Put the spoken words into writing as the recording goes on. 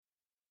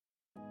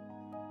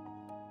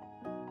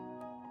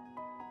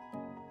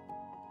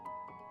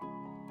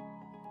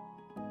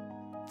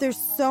There's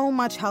so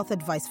much health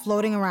advice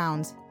floating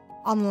around,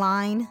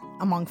 online,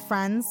 among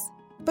friends.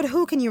 But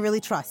who can you really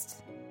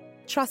trust?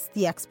 Trust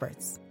the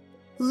experts.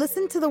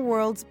 Listen to the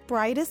world's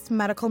brightest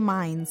medical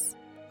minds,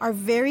 our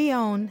very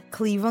own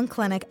Cleveland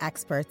Clinic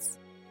experts.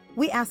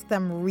 We ask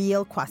them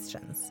real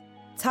questions,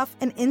 tough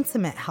and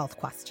intimate health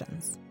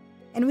questions,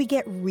 and we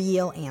get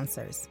real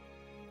answers,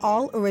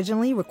 all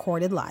originally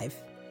recorded live.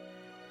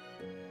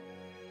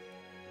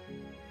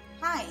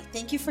 Hi,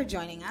 thank you for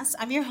joining us.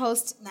 I'm your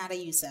host, Nada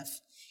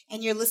Youssef,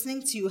 and you're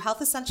listening to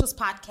Health Essentials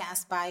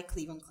Podcast by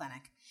Cleveland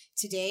Clinic.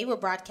 Today, we're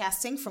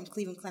broadcasting from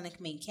Cleveland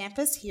Clinic main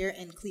campus here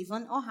in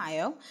Cleveland,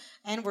 Ohio,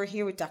 and we're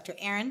here with Dr.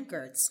 Aaron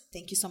Gerds.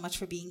 Thank you so much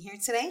for being here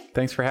today.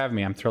 Thanks for having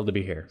me. I'm thrilled to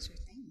be here. Sure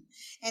thing.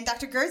 And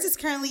Dr. Gerds is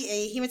currently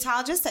a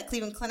hematologist at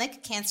Cleveland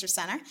Clinic Cancer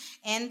Center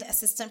and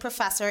assistant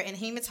professor in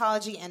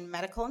hematology and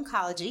medical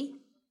oncology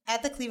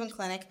at the Cleveland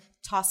Clinic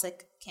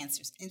Taussig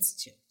Cancer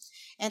Institute.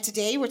 And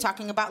today, we're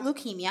talking about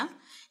leukemia.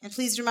 And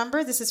please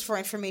remember, this is for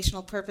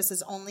informational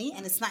purposes only,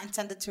 and it's not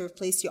intended to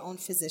replace your own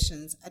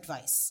physician's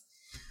advice.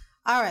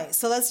 All right,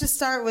 so let's just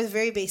start with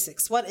very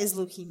basics. What is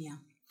leukemia?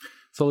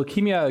 So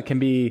leukemia can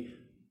be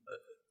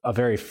a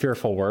very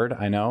fearful word,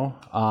 I know.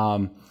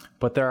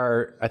 But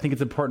I think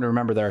it's important to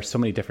remember there are so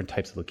many different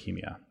types of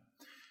leukemia.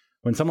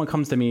 When someone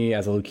comes to me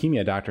as a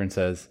leukemia doctor and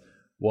says,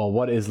 well,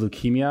 what is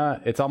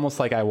leukemia? It's almost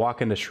like I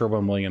walk into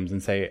Sherwin-Williams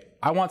and say,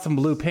 I want some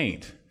blue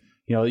paint.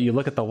 You know, you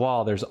look at the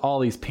wall, there's all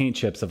these paint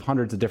chips of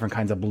hundreds of different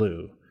kinds of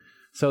blue.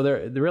 So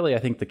really, I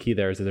think the key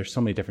there is that there's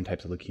so many different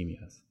types of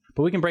leukemias.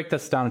 But we can break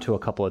this down into a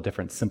couple of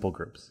different simple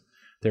groups.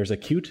 There's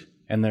acute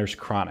and there's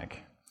chronic.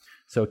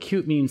 So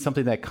acute means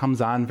something that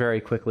comes on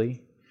very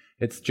quickly.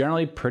 It's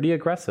generally pretty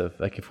aggressive.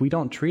 Like if we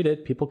don't treat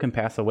it, people can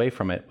pass away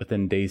from it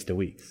within days to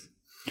weeks.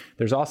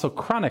 There's also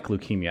chronic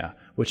leukemia,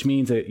 which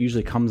means it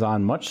usually comes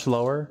on much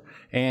slower,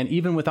 and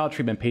even without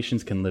treatment,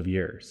 patients can live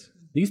years.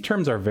 These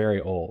terms are very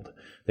old.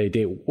 They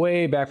date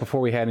way back before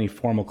we had any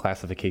formal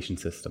classification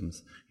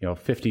systems,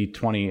 50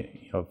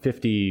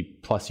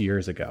 plus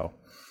years ago.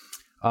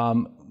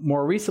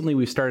 More recently,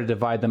 we've started to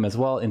divide them as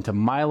well into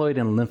myeloid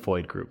and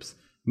lymphoid groups,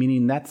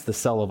 meaning that's the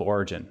cell of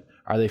origin.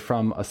 Are they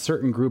from a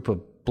certain group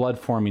of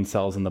blood-forming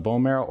cells in the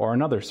bone marrow or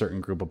another certain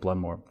group of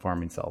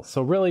blood-forming cells?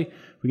 So really,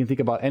 we can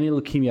think about any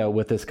leukemia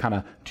with this kind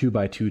of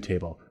 2x2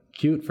 table,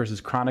 acute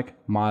versus chronic,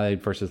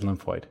 myeloid versus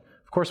lymphoid.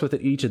 Of course,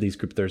 within each of these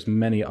groups, there's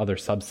many other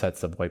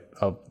subsets of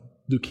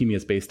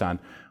leukemias based on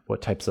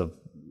what types of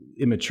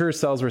immature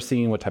cells we're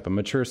seeing, what type of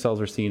mature cells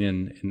we're seeing,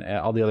 and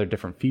all the other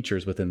different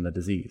features within the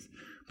disease.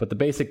 But the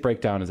basic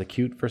breakdown is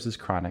acute versus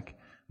chronic,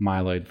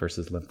 myeloid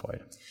versus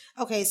lymphoid.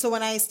 Okay, so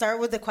when I start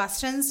with the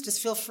questions,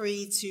 just feel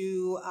free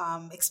to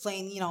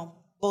explain,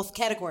 both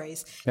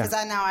categories, because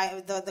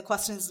the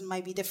questions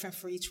might be different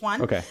for each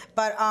one. Okay.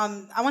 But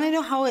I want to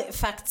know how it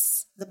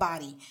affects the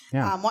body.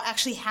 Yeah. What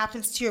actually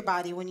happens to your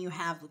body when you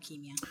have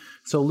leukemia?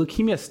 So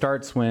leukemia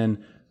starts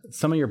when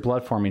some of your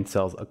blood-forming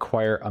cells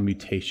acquire a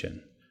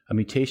mutation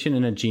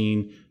in a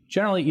gene,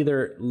 generally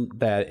either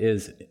that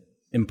is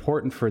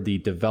important for the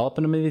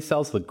development of these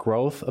cells, the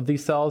growth of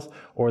these cells,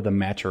 or the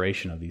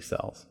maturation of these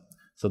cells.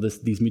 So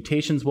these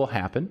mutations will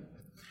happen,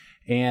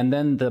 and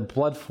then the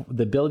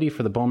ability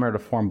for the bone marrow to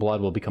form blood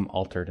will become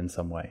altered in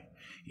some way.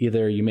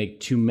 Either you make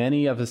too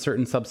many of a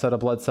certain subset of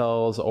blood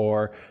cells,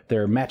 or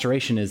their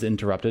maturation is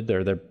interrupted,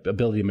 their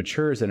ability to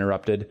mature is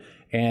interrupted,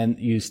 and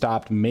you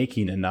stopped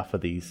making enough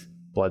of these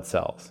blood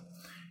cells.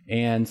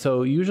 And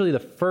so usually the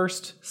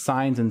first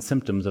signs and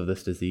symptoms of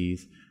this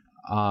disease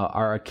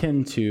are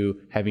akin to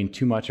having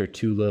too much or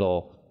too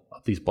little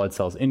of these blood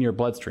cells in your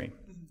bloodstream.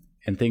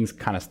 And things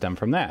kind of stem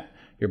from that.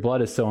 Your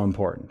blood is so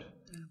important.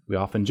 We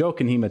often joke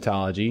in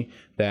hematology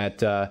that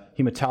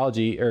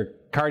hematology or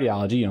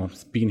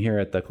cardiology, being here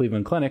at the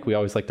Cleveland Clinic, we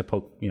always like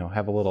to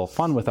have a little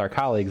fun with our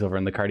colleagues over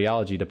in the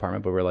cardiology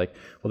department, but we're like,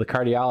 well, the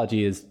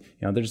cardiology is,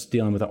 they're just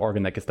dealing with an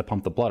organ that gets to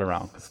pump the blood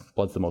around because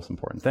blood's the most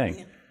important thing.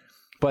 Yeah.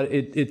 But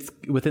it's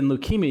within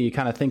leukemia, you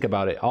kind of think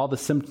about it, all the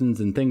symptoms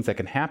and things that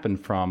can happen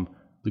from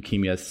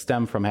leukemia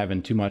stem from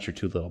having too much or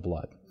too little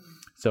blood.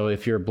 So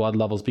if your blood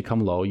levels become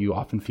low, you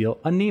often feel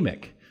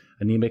anemic.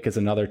 Anemic is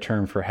another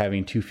term for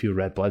having too few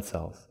red blood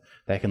cells.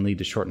 That can lead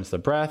to shortness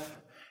of breath.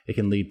 It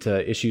can lead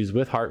to issues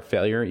with heart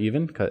failure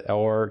even,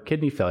 or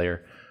kidney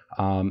failure.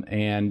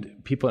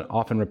 And people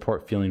often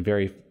report feeling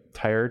very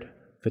tired,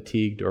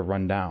 fatigued, or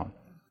run down.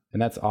 And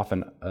that's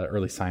often an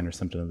early sign or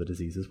symptom of the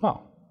disease as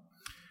well.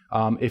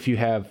 If you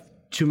have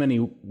too many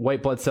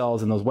white blood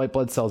cells and those white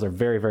blood cells are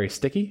very, very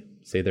sticky,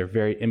 say they're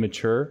very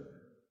immature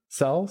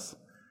cells,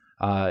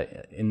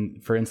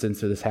 for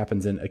instance, this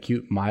happens in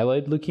acute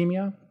myeloid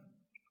leukemia,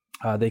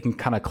 they can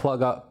kind of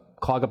clog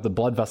up the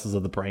blood vessels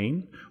of the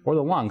brain or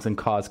the lungs and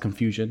cause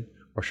confusion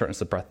or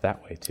shortness of breath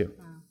that way too.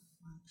 Wow.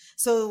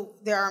 So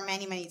there are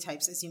many, many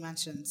types, as you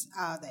mentioned,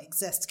 that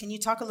exist. Can you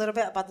talk a little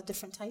bit about the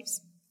different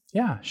types?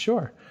 Yeah,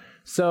 sure.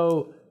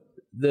 So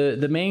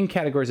the main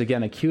categories,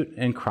 again, acute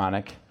and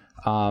chronic.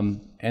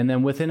 And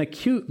then within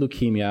acute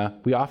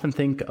leukemia, we often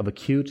think of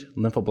acute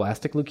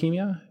lymphoblastic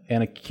leukemia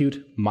and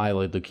acute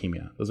myeloid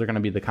leukemia. Those are going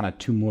to be the kind of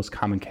two most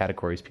common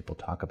categories people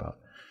talk about.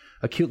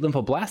 Acute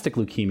lymphoblastic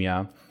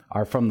leukemia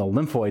are from the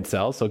lymphoid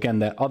cells. So again,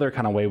 that other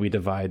kind of way we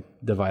divide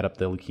up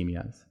the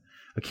leukemias.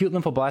 Acute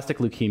lymphoblastic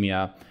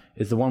leukemia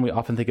is the one we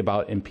often think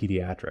about in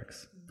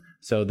pediatrics.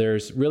 So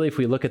there's really, if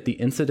we look at the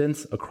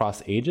incidence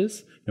across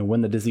ages,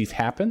 when the disease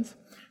happens,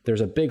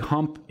 there's a big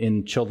hump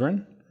in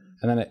children,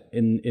 and then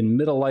in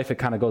middle life it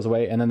kind of goes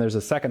away, and then there's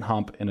a second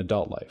hump in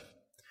adult life.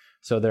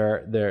 So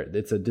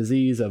it's a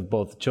disease of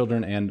both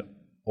children and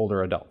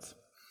older adults.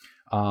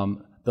 The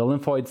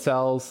lymphoid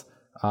cells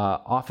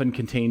often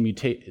contain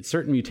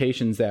certain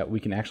mutations that we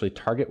can actually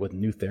target with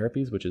new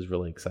therapies, which is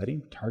really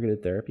exciting,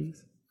 targeted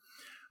therapies.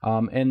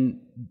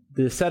 And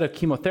the set of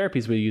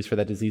chemotherapies we use for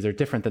that disease are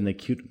different than the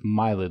acute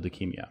myeloid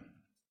leukemia.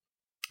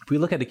 If we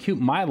look at acute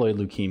myeloid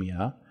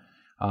leukemia,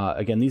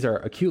 again, these are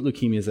acute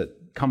leukemias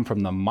that come from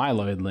the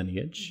myeloid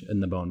lineage in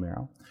the bone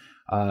marrow.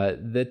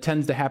 That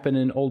tends to happen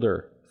in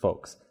older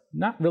folks,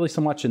 not really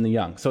so much in the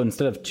young. So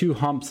instead of two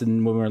humps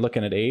when we're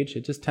looking at age,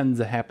 it just tends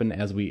to happen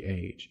as we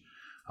age.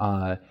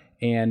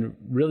 And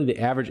really the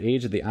average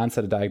age of the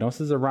onset of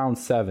diagnosis is around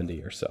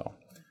 70 or so.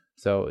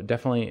 So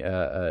definitely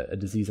a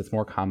disease that's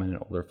more common in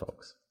older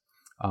folks.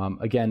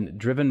 Again,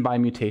 driven by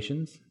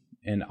mutations,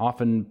 and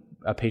often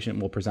a patient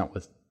will present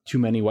with too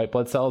many white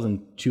blood cells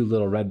and too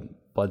little red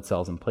blood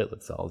cells and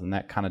platelet cells, and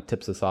that kind of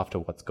tips us off to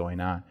what's going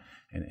on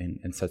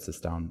and sets us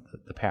down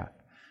the path.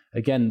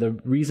 Again, the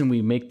reason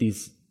we make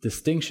these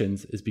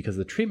distinctions is because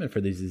the treatment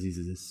for these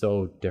diseases is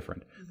so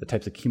different. The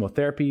types of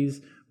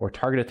chemotherapies or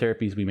targeted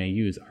therapies we may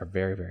use are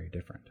very, very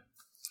different.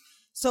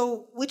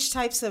 So which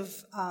types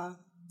of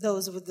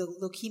those with the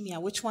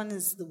leukemia, which one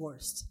is the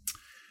worst?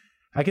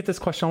 I get this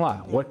question a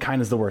lot. What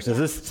kind is the worst? Is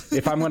this,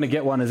 if I'm going to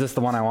get one, is this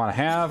the one I want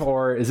to have,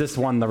 or is this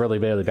one the really,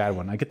 really bad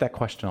one? I get that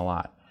question a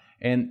lot.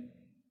 And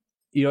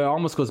it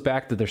almost goes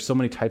back that there's so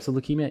many types of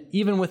leukemia,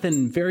 even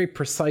within very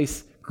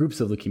precise groups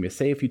of leukemia.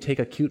 Say if you take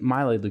acute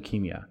myeloid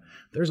leukemia,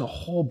 there's a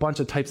whole bunch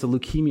of types of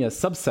leukemia,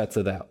 subsets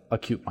of that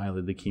acute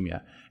myeloid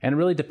leukemia, and it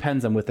really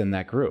depends on within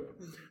that group.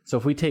 So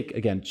if we take,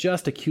 again,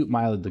 just acute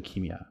myeloid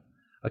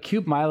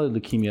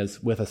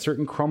leukemias with a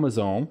certain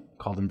chromosome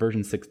called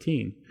inversion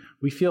 16,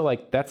 we feel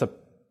like that's a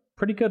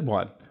pretty good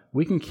one.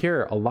 We can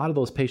cure a lot of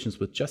those patients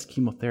with just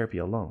chemotherapy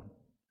alone.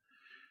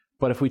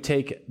 But if we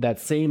take that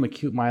same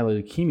acute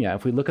myeloid leukemia,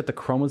 if we look at the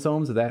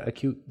chromosomes of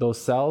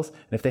those cells,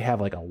 and if they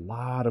have like a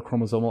lot of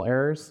chromosomal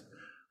errors,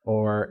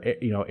 or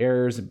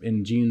errors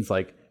in genes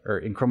or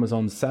in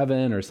chromosome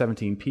 7 or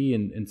 17p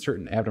and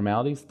certain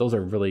abnormalities, those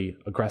are really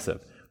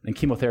aggressive. And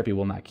chemotherapy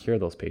will not cure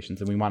those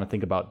patients, and we want to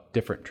think about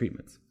different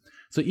treatments.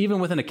 So even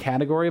within a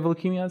category of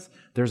leukemias,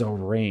 there's a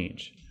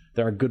range.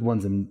 There are good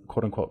ones and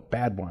quote unquote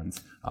bad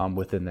ones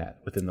within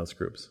those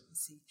groups. I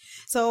see.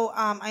 So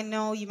I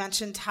know you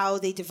mentioned how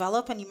they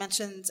develop, and you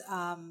mentioned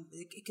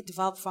it could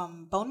develop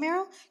from bone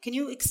marrow. Can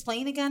you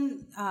explain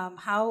again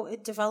how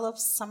it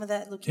develops, some of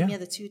that leukemia,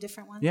 the two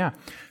different ones? Yeah.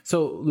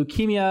 So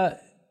leukemia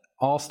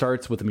all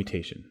starts with a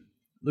mutation.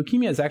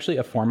 Leukemia is actually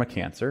a form of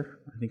cancer.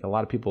 I think a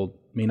lot of people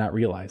may not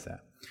realize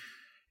that.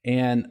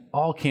 And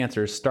all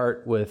cancers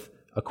start with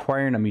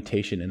acquiring a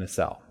mutation in a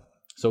cell.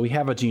 So we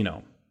have a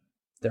genome.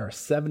 There are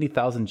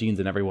 70,000 genes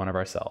in every one of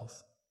our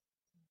cells.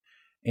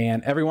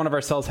 And every one of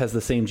our cells has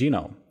the same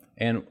genome.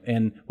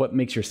 And what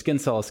makes your skin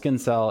cell a skin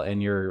cell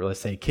and your, let's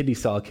say, kidney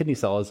cell a kidney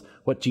cell is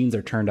what genes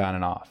are turned on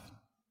and off.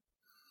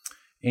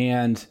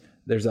 And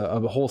there's a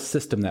whole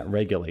system that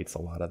regulates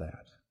a lot of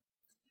that.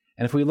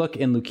 And if we look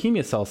in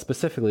leukemia cells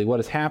specifically, what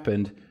has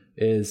happened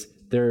is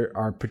there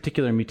are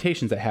particular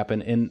mutations that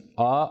happen in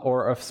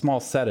a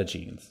small set of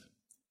genes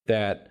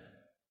that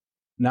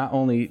not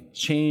only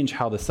change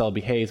how the cell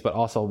behaves, but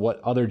also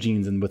what other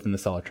genes within the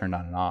cell are turned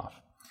on and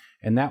off.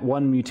 And that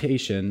one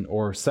mutation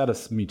or set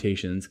of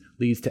mutations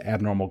leads to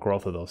abnormal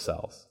growth of those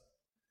cells.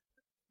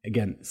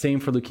 Again, same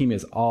for leukemia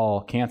as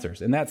all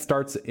cancers. And that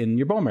starts in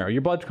your bone marrow.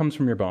 Your blood comes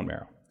from your bone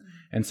marrow.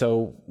 And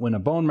so when a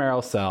bone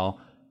marrow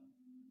cell,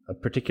 a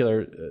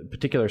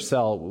particular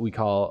cell we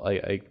call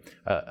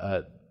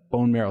a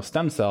bone marrow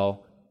stem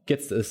cell,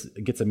 gets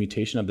a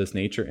mutation of this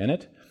nature in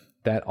it,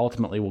 that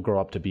ultimately will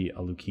grow up to be a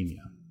leukemia.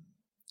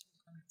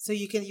 So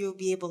you'll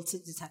be able to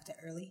detect it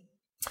early?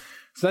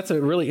 So that's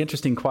a really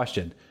interesting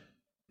question.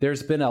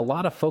 There's been a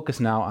lot of focus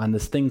now on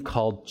this thing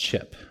called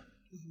CHIP,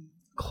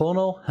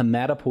 clonal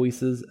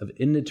hematopoiesis of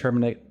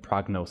indeterminate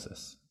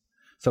prognosis.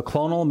 So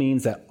clonal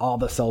means that all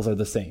the cells are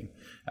the same.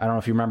 I don't know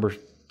if you remember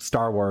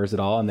Star Wars at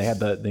all, and they had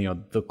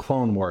the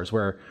Clone Wars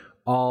where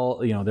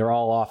they're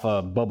all off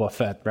of Boba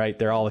Fett, right?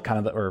 They're all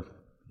or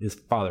his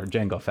father,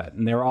 Jango Fett,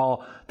 and they're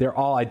all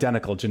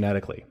identical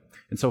genetically.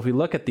 And so if we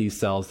look at these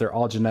cells, they're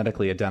all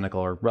genetically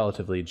identical or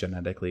relatively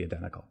genetically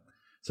identical.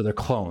 So they're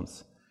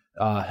clones.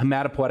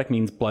 Hematopoietic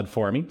means blood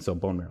forming, so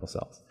bone marrow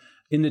cells.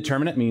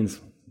 Indeterminate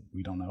means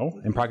we don't know,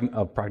 and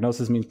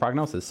prognosis means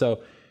prognosis.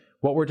 So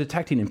what we're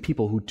detecting in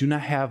people who do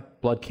not have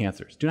blood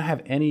cancers, do not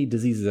have any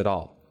diseases at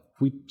all,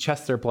 if we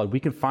test their blood, we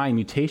can find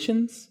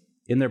mutations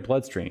in their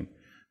bloodstream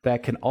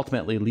that can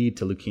ultimately lead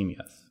to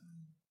leukemias.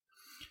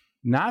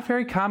 Not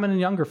very common in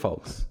younger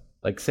folks.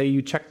 Like say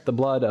you check the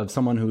blood of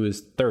someone who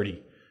is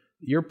 30.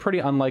 You're pretty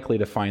unlikely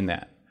to find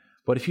that.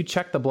 But if you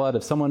check the blood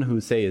of someone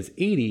who, say, is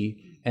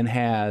 80 and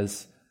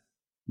has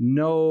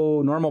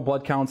no normal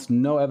blood counts,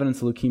 no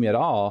evidence of leukemia at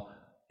all,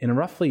 in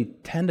roughly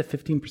 10 to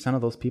 15%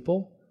 of those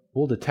people,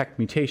 we'll detect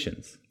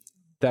mutations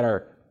that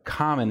are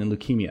common in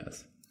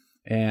leukemias.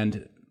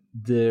 And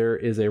there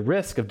is a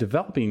risk of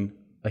developing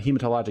a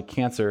hematologic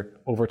cancer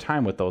over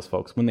time with those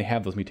folks when they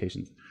have those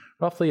mutations,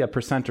 roughly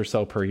 1% or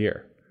so per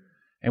year.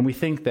 And we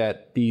think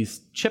that these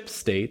chip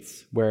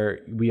states where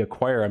we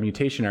acquire a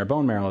mutation in our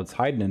bone marrow that's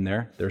hiding in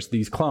there, there's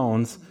these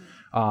clones,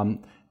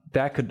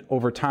 that could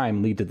over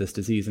time lead to this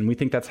disease. And we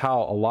think that's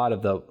how a lot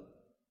of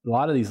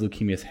these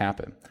leukemias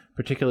happen,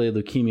 particularly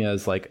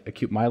leukemias like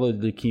acute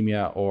myeloid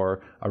leukemia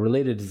or a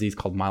related disease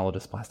called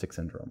myelodysplastic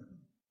syndrome.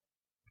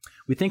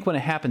 We think when it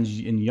happens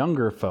in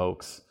younger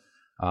folks,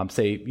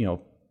 say,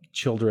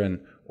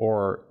 children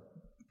or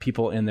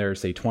people in their,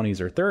 say,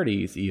 20s or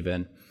 30s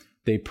even,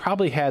 they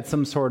probably had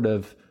some sort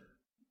of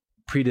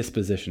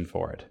predisposition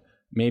for it.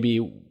 Maybe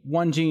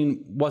one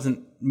gene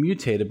wasn't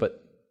mutated,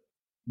 but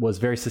was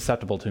very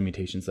susceptible to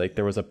mutations. Like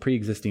there was a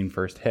pre-existing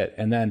first hit.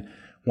 And then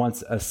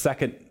once a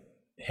second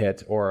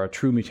hit or a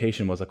true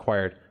mutation was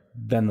acquired,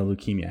 then the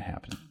leukemia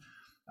happened.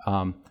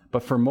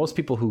 But for most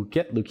people who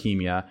get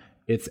leukemia,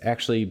 it's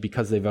actually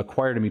because they've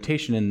acquired a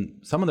mutation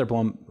in one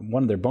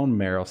of their bone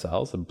marrow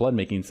cells, the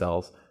blood-making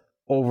cells,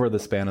 over the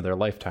span of their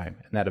lifetime.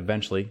 And that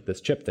eventually,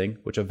 this chip thing,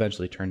 which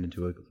eventually turned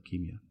into a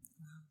leukemia.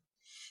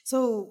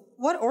 So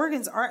what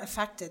organs are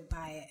affected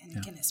by it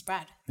and can it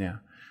spread? Yeah.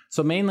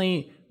 So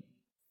mainly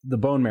the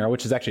bone marrow,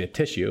 which is actually a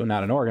tissue,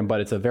 not an organ,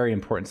 but it's a very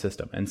important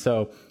system. And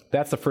so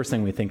that's the first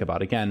thing we think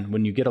about. Again,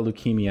 when you get a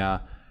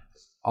leukemia,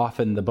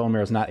 often the bone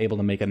marrow is not able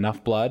to make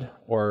enough blood,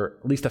 or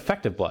at least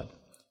effective blood.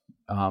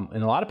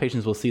 And a lot of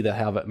patients will see that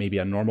have maybe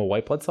a normal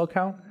white blood cell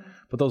count,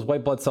 but those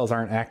white blood cells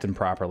aren't acting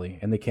properly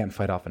and they can't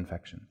fight off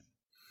infections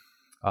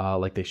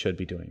like they should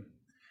be doing.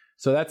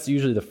 So that's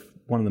usually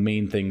one of the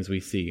main things we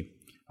see.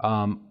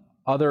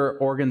 Other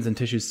organs and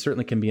tissues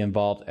certainly can be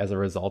involved as a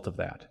result of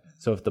that.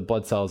 So if the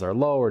blood cells are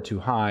low or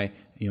too high,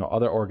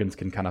 other organs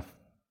can kind of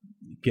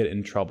get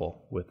in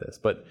trouble with this.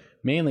 But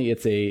mainly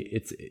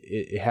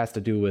it has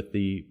to do with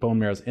the bone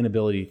marrow's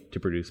inability to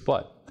produce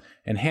blood.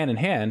 And hand in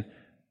hand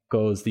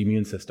goes the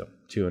immune system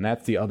too, and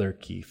that's the other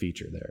key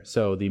feature there.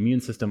 So the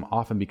immune system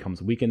often becomes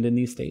weakened in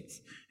these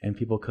states, and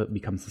people could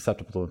become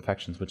susceptible to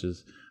infections, which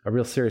is a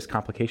real serious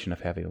complication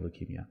of having a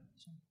leukemia.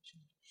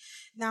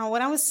 Now,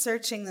 when I was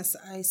searching this,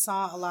 I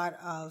saw a lot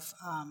of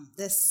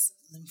this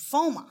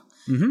lymphoma.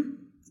 Mm-hmm.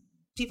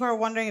 People are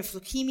wondering if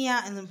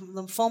leukemia and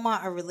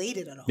lymphoma are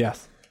related at all.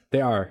 Yes,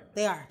 they are.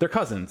 They are. They're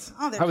cousins.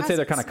 Oh, I would say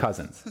they're kind of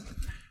cousins.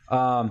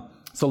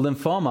 So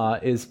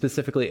lymphoma is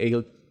specifically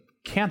a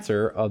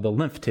cancer of the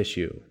lymph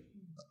tissue.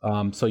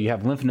 So you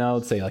have lymph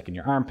nodes, say like in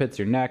your armpits,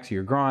 your necks,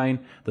 your groin.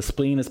 The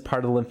spleen is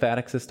part of the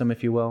lymphatic system,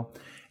 if you will.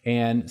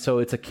 And so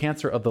it's a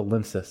cancer of the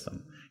lymph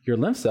system. Your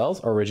lymph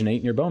cells originate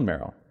in your bone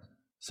marrow.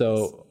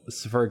 So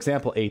for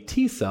example, a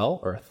T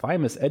cell or a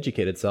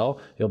thymus-educated cell,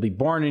 it'll be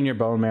born in your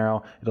bone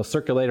marrow. It'll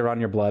circulate around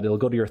your blood. It'll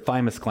go to your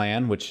thymus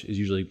gland, which is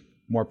usually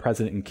more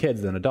present in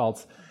kids than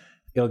adults.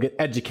 It'll get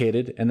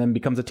educated and then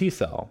becomes a T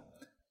cell,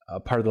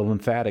 part of the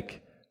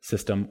lymphatic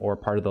system or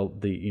part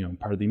of the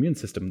immune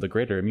system, the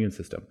greater immune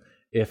system.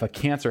 If a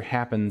cancer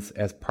happens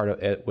as part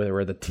of it,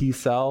 where the T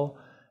cell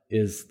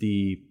is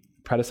the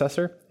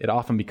predecessor, it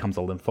often becomes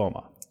a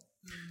lymphoma.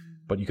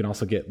 But you can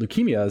also get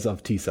leukemias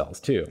of T cells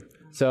too.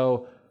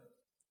 So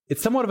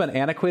it's somewhat of an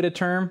antiquated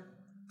term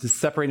to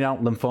separate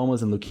out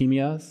lymphomas and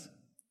leukemias.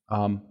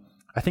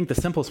 I think the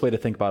simplest way to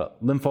think about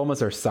it,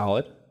 lymphomas are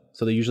solid.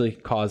 So they usually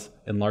cause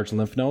enlarged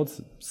lymph nodes,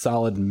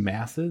 solid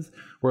masses,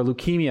 where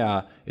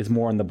leukemia is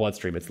more in the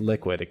bloodstream. It's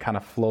liquid. It kind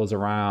of flows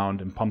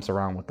around and pumps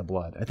around with the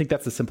blood. I think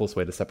that's the simplest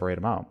way to separate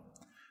them out.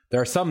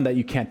 There are some that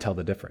you can't tell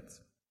the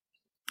difference.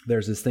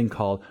 There's this thing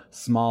called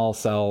small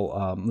cell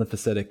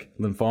lymphocytic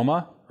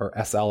lymphoma, or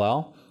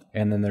SLL,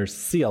 and then there's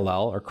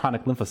CLL, or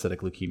chronic lymphocytic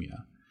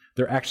leukemia.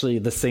 They're actually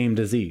the same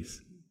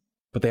disease,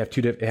 but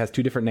it has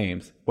two different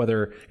names,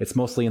 whether it's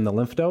mostly in the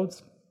lymph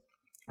nodes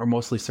or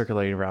mostly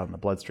circulating around in the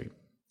bloodstream.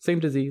 Same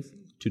disease,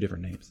 two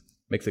different names.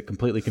 Makes it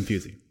completely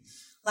confusing.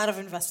 A lot of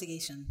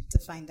investigation to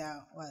find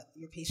out what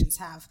your patients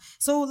have.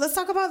 So let's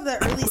talk about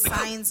the early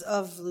signs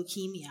of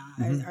leukemia.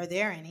 Mm-hmm. Are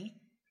there any?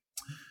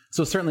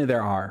 So certainly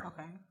there are.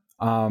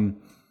 Okay.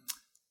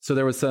 So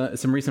there was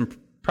some recent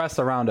press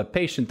around a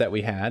patient that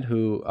we had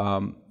who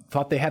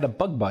thought they had a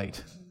bug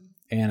bite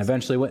and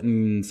eventually went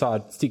and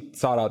sought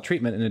out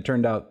treatment, and it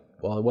turned out,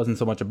 well, it wasn't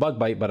so much a bug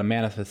bite, but a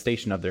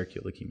manifestation of their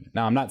acute leukemia.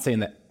 Now, I'm not saying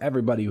that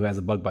everybody who has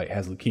a bug bite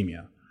has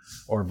leukemia,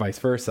 or vice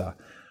versa.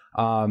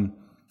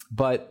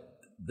 But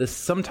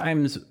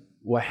sometimes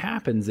what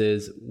happens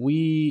is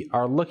we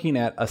are looking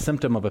at a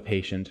symptom of a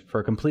patient for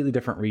a completely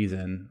different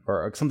reason,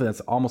 or something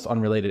that's almost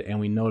unrelated, and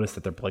we notice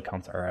that their blood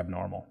counts are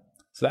abnormal.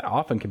 So that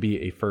often can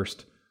be a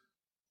first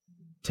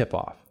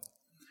tip-off.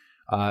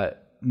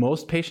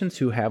 Most patients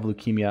who have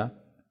leukemia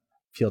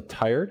feel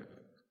tired.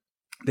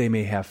 They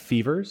may have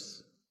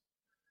fevers.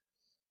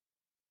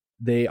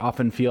 They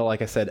often feel,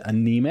 like I said,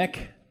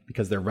 anemic,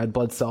 because their red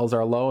blood cells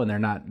are low and they're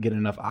not getting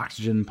enough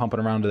oxygen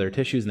pumping around to their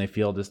tissues, and they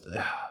feel just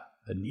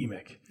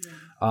anemic.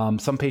 Yeah.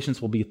 Some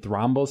patients will be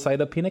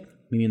thrombocytopenic,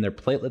 meaning their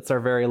platelets are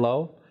very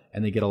low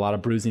and they get a lot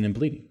of bruising and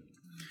bleeding.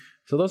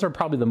 So those are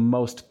probably the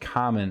most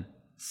common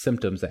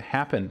symptoms that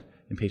happen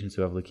in patients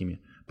who have leukemia.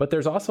 But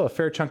there's also a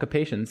fair chunk of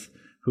patients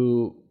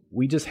who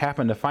we just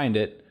happen to find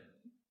it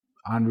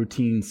on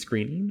routine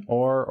screening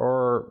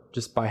or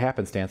just by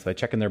happenstance by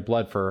checking their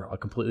blood for a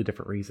completely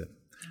different reason.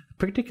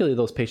 Particularly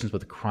those patients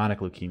with chronic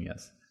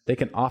leukemias. They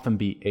can often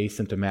be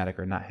asymptomatic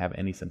or not have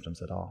any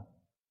symptoms at all.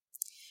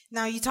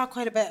 Now, you talk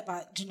quite a bit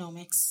about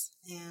genomics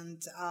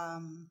and,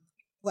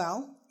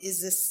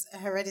 is this a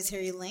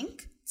hereditary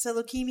link to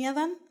leukemia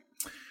then?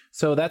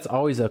 So that's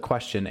always a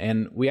question.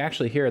 And we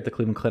actually here at the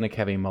Cleveland Clinic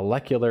have a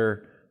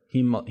molecular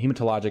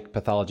hematologic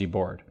pathology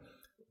board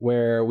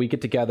where we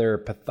get together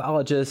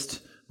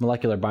pathologists,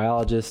 molecular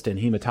biologists, and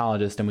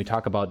hematologists, and we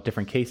talk about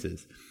different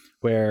cases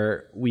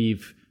where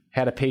we've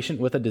had a patient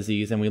with a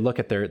disease and we look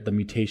at the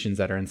mutations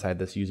that are inside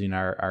this using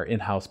our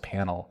in-house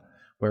panel,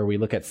 where we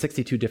look at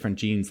 62 different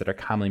genes that are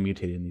commonly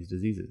mutated in these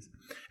diseases.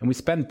 And we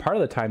spend part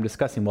of the time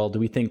discussing, well, do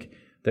we think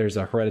there's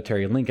a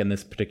hereditary link in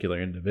this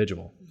particular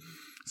individual?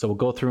 So we'll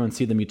go through and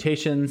see the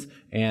mutations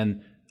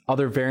and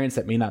other variants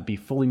that may not be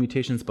fully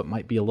mutations but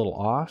might be a little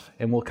off.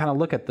 And we'll kind of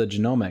look at the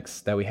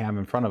genomics that we have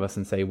in front of us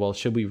and say, well,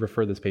 should we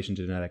refer this patient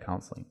to genetic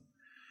counseling?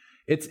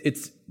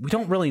 We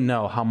don't really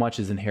know how much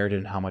is inherited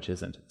and how much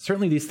isn't.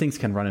 Certainly these things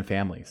can run in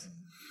families.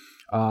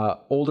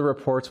 Older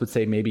reports would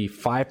say maybe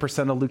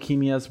 5% of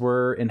leukemias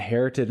were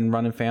inherited and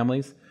run in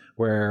families,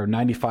 where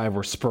 95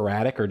 were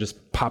sporadic or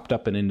just popped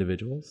up in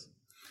individuals.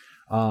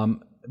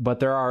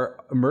 But there are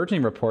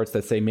emerging reports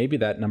that say maybe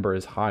that number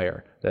is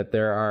higher, that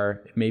there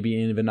are maybe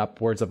even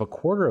upwards of a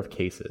quarter of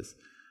cases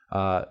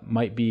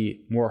might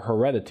be more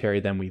hereditary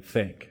than we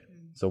think.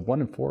 So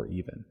 1 in 4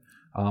 even.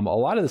 A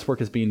lot of this work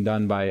is being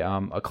done by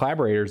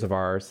collaborators of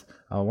ours.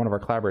 One of our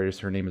collaborators,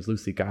 her name is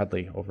Lucy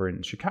Godley over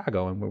in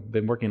Chicago, and we've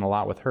been working a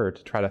lot with her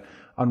to try to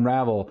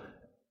unravel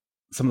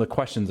some of the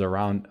questions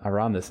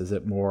around this. Is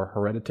it more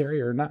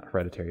hereditary or not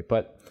hereditary?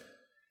 But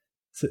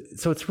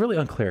so it's really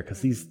unclear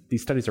because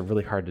these studies are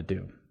really hard to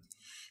do.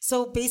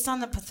 So based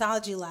on the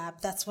pathology lab,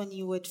 that's when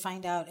you would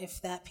find out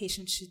if that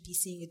patient should be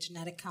seeing a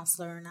genetic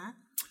counselor or not?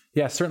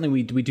 Yeah, certainly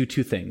we do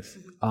two things.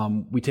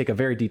 We take a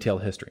very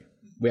detailed history.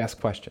 We ask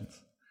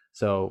questions.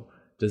 So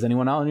does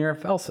anyone else in your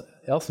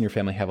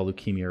family have a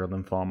leukemia or a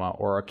lymphoma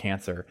or a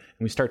cancer?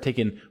 And we start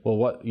taking,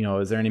 well,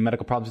 is there any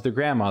medical problems with your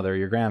grandmother,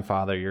 your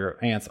grandfather, your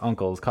aunts,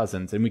 uncles,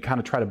 cousins? And we kind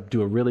of try to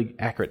do a really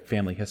accurate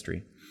family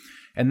history.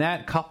 And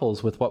that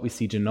couples with what we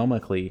see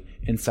genomically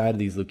inside of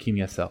these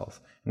leukemia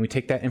cells. And we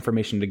take that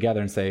information together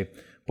and say,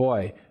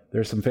 boy,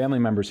 there's some family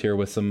members here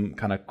with some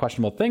kind of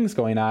questionable things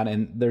going on,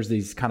 and there's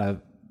these kind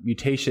of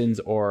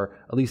mutations or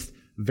at least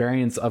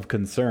variants of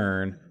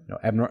concern,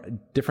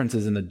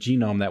 differences in the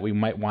genome that we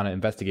might want to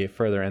investigate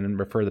further and then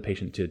refer the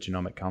patient to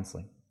genomic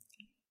counseling.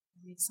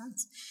 That makes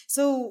sense.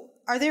 So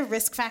are there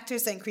risk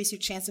factors that increase your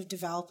chance of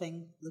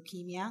developing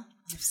leukemia?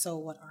 If so,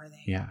 what are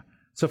they? Yeah.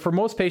 So for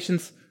most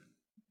patients,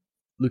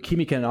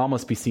 leukemia can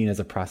almost be seen as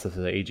a process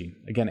of aging.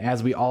 Again,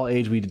 as we all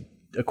age, we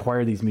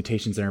acquire these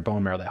mutations in our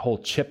bone marrow, that whole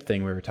chip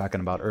thing we were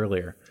talking about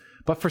earlier.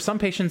 But for some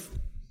patients,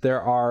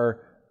 there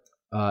are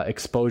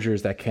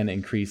exposures that can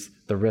increase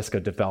the risk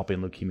of developing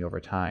leukemia over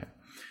time.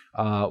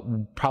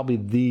 Probably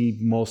the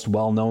most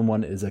well-known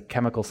one is a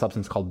chemical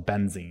substance called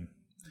benzene.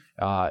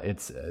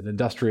 It's an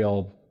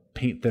industrial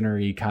paint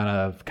thinnery kind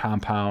of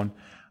compound,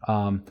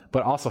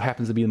 but also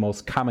happens to be the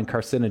most common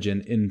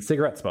carcinogen in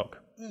cigarette smoke.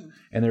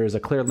 And there is a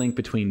clear link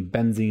between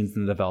benzenes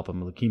and the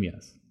development of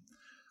leukemias.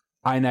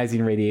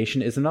 Ionizing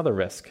radiation is another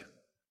risk.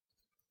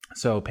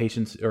 So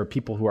patients or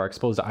people who are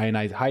exposed to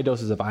high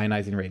doses of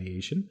ionizing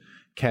radiation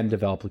can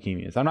develop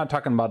leukemias. I'm not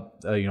talking about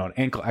an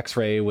ankle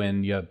X-ray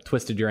when you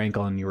twisted your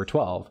ankle and you were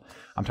 12.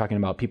 I'm talking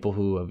about people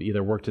who have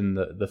either worked in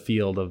the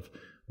field of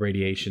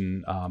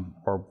radiation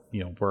or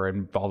were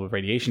involved with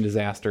radiation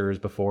disasters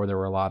before there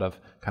were a lot of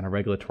kind of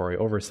regulatory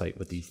oversight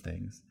with these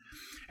things.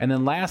 And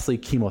then lastly,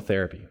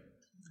 chemotherapy.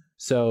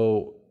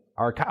 So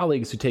our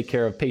colleagues who take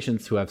care of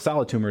patients who have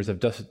solid tumors have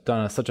just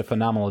done such a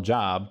phenomenal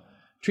job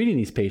treating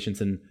these patients,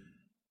 and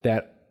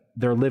that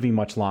they're living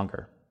much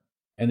longer.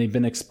 And they've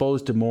been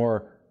exposed to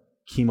more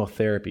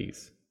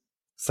chemotherapies,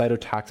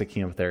 cytotoxic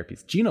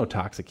chemotherapies,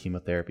 genotoxic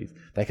chemotherapies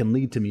that can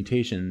lead to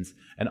mutations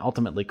and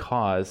ultimately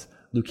cause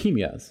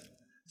leukemias.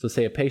 So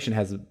say a patient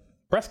has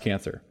breast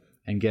cancer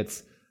and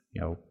gets,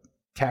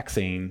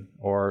 taxane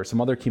or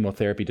some other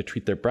chemotherapy to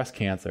treat their breast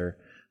cancer,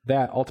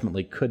 that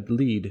ultimately could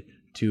lead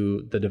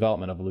to the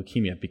development of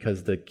leukemia,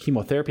 because the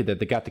chemotherapy that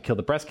they got to kill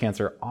the breast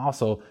cancer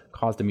also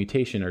caused a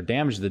mutation or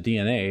damaged the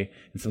DNA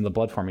in some of the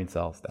blood-forming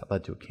cells that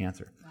led to a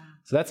cancer. Wow.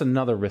 So that's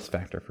another risk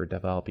factor for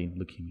developing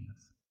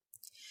leukemias.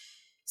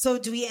 So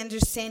do we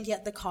understand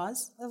yet the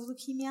cause of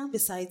leukemia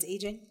besides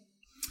aging?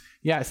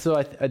 Yeah, so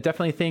I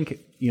definitely think,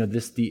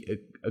 the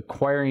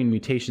acquiring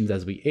mutations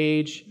as we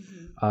age,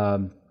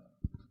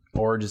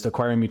 or just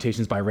acquiring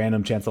mutations by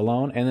random chance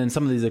alone, and then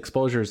some of these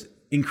exposures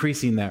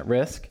increasing that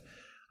risk.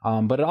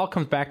 But it all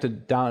comes back to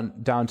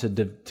down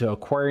to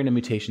acquiring a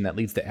mutation that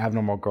leads to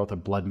abnormal growth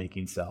of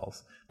blood-making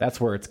cells. That's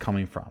where it's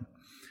coming from.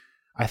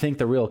 I think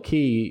the real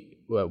key,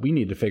 what we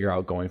need to figure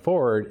out going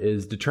forward,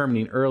 is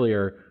determining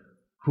earlier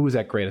who's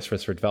at greatest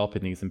risk for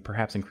developing these and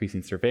perhaps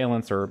increasing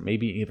surveillance or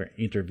maybe even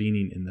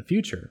intervening in the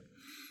future.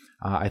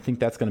 I think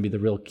that's going to be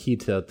the real key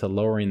to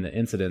lowering the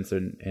incidence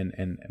and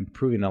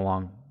improving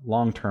the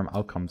long-term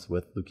outcomes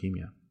with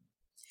leukemia.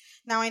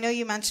 Now, I know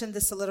you mentioned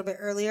this a little bit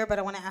earlier, but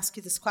I want to ask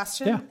you this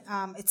question.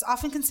 Yeah. It's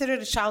often considered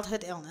a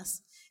childhood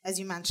illness, as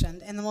you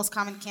mentioned, and the most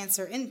common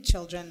cancer in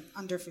children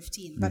under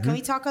 15. But can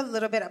we talk a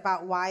little bit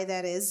about why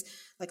that is,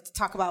 like to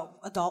talk about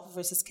adult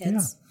versus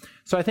kids? Yeah.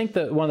 So I think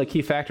that one of the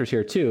key factors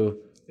here, too,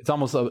 it's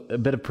almost a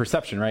bit of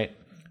perception, right?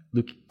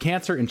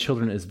 Cancer in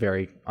children is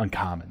very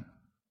uncommon.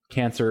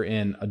 Cancer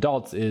in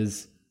adults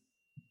is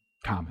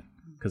common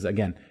because,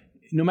 again,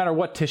 no matter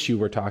what tissue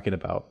we're talking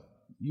about,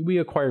 we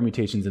acquire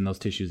mutations in those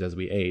tissues as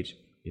we age.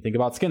 You think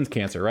about skin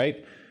cancer, right?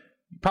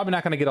 You're probably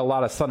not going to get a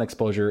lot of sun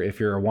exposure if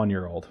you're a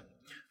 1-year-old.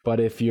 But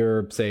if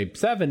you're, say,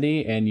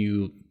 70 and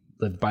you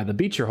lived by the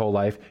beach your whole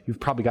life, you've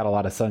probably got a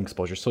lot of sun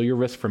exposure. So your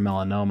risk for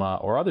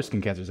melanoma or other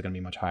skin cancers is going to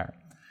be much higher.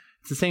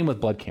 It's the same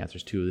with blood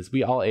cancers, too. As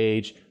we all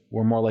age,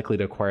 we're more likely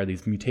to acquire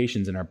these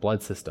mutations in our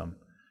blood system,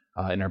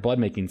 in our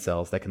blood-making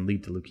cells that can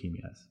lead to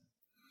leukemias.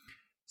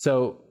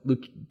 So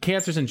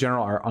cancers in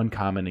general are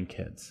uncommon in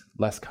kids,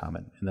 less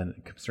common, and then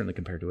certainly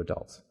compared to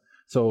adults.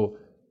 So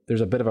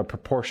there's a bit of a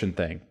proportion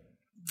thing.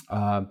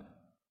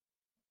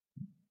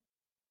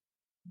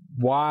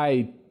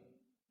 Why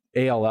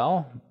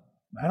ALL?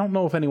 I don't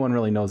know if anyone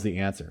really knows the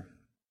answer.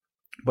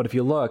 But if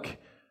you look,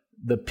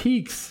 the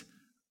peaks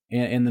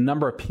and the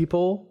number of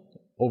people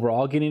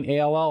overall getting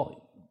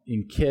ALL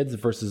in kids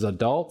versus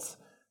adults,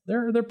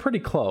 they're pretty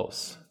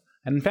close.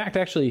 And in fact,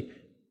 actually,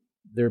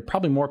 there are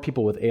probably more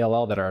people with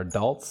ALL that are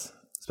adults,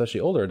 especially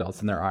older adults,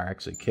 than there are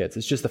actually kids.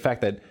 It's just the fact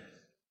that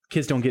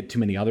kids don't get too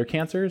many other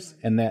cancers,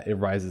 and that it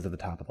rises to the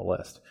top of the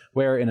list.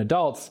 Where in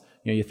adults,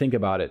 you think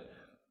about it,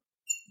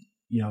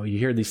 you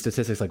hear these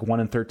statistics like 1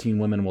 in 13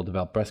 women will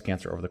develop breast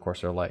cancer over the course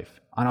of their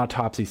life. On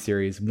autopsy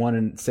series, 1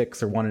 in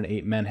 6 or 1 in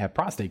 8 men have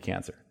prostate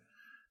cancer.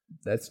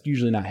 That's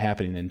usually not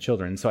happening in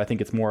children. So I think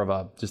it's more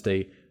of just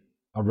a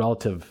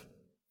relative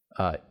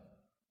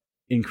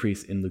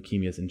increase in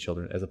leukemias in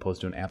children as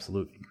opposed to an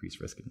absolute increased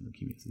risk in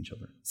leukemias in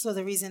children. So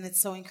the reason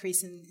it's so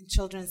increased in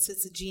children is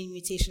it's a gene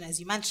mutation, as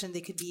you mentioned.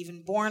 They could be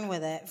even born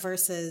with it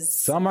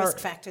versus risk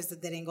factors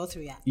that they didn't go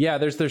through yet. Yeah,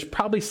 there's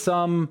probably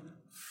some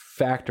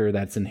factor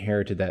that's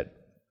inherited that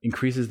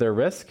increases their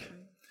risk.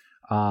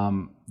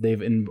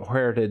 They've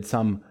inherited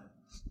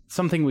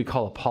something we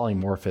call a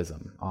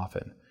polymorphism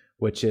often,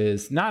 which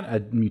is not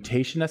a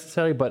mutation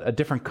necessarily, but a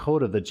different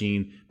code of the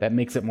gene that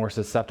makes it more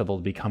susceptible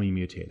to becoming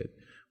mutated.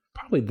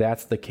 Probably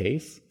that's the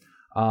case.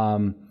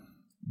 And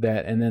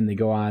then they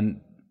go on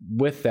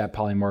with that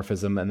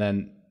polymorphism, and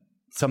then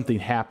something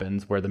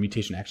happens where the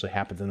mutation actually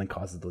happens and then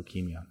causes the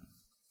leukemia.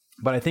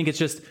 But I think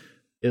it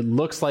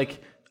looks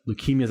like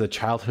leukemia is a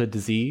childhood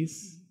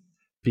disease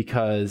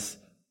because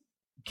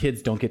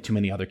kids don't get too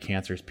many other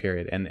cancers,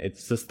 period. And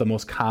it's just the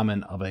most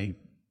common of a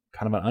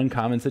kind of an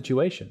uncommon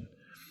situation.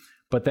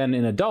 But then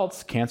in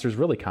adults, cancer is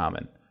really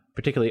common,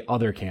 particularly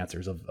other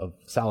cancers of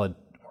solid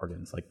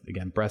organs, like,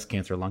 again, breast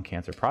cancer, lung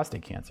cancer,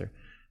 prostate cancer,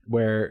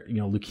 where,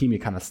 leukemia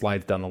kind of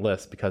slides down the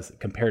list because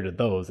compared to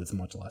those, it's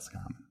much less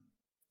common.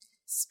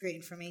 It's great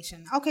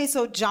information. Okay,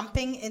 so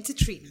jumping into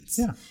treatments.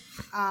 Yeah.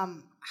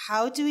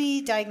 How do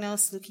we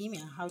diagnose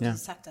leukemia? How do you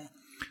detect it?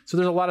 So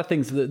there's a lot of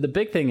things. The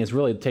big thing is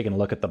really taking a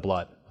look at the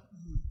blood.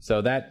 Mm-hmm.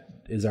 So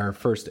that is our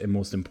first and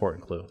most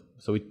important clue.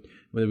 So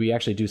we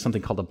actually do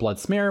something called a blood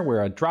smear,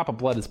 where a drop of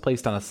blood is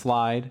placed on a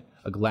slide,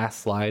 a glass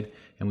slide,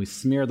 and we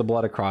smear the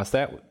blood across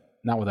that,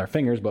 not with our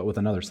fingers, but with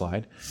another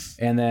slide.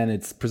 And then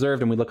it's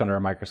preserved and we look under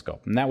a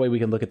microscope. And that way we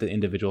can look at the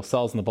individual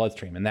cells in the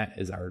bloodstream. And that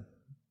is our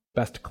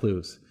best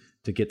clues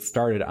to get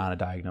started on a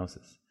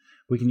diagnosis.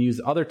 We can use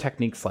other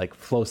techniques like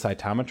flow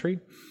cytometry,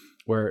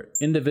 where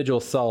individual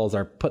cells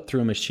are put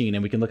through a machine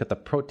and we can look at the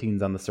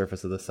proteins on the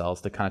surface of the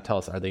cells to kind of tell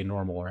us, are they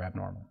normal or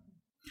abnormal?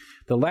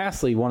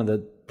 Lastly, one of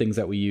the things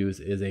that we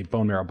use is a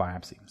bone marrow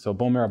biopsy. So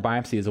bone marrow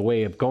biopsy is a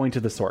way of going to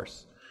the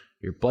source.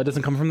 Your blood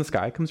doesn't come from the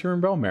sky, it comes from your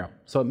bone marrow.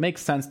 So it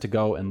makes sense to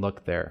go and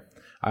look there.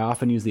 I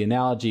often use the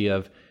analogy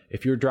of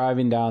if you're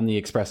driving down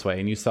the expressway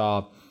and you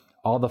saw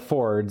all the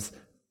Fords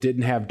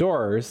didn't have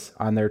doors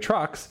on their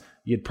trucks,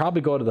 you'd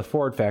probably go to the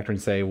Ford factory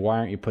and say, why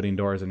aren't you putting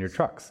doors on your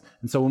trucks?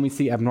 And so when we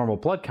see abnormal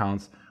blood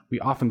counts, we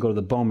often go to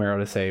the bone marrow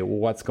to say, well,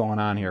 what's going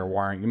on here?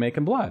 Why aren't you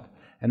making blood?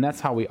 And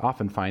that's how we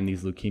often find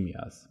these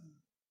leukemias.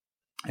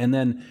 And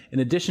then in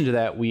addition to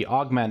that, we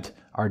augment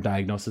our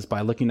diagnosis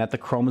by looking at the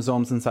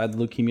chromosomes inside the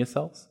leukemia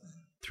cells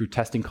through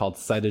testing called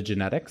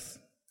cytogenetics.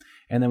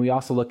 And then we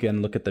also look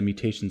at the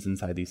mutations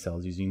inside these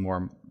cells using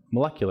more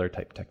molecular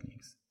type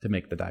techniques to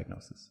make the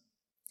diagnosis.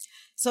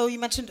 So you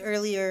mentioned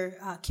earlier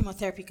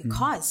chemotherapy could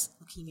cause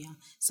leukemia.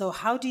 So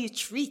how do you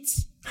treat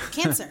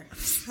cancer?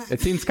 It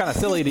seems kind of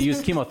silly to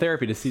use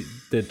chemotherapy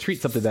to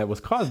treat something that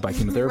was caused by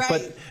chemotherapy,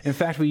 right. But in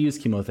fact we use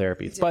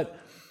chemotherapies. But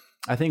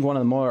I think one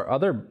of the more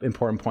other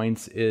important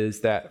points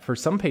is that for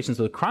some patients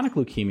with chronic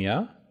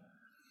leukemia,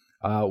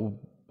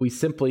 we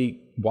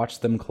simply watch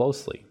them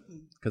closely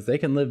because they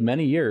can live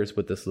many years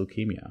with this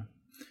leukemia.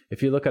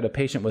 If you look at a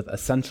patient with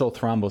essential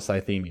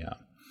thrombocythemia,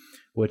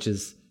 which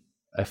is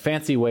a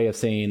fancy way of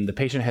saying the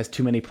patient has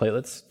too many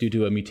platelets due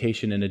to a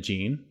mutation in a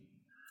gene,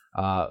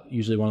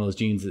 usually one of those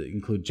genes that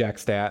include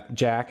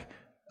JAK,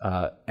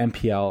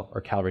 MPL,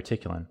 or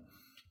calreticulin.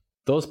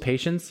 Those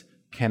patients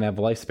can have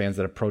lifespans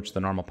that approach the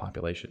normal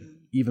population,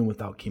 even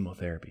without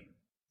chemotherapy.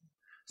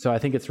 So I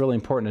think it's really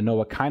important to know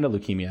what kind of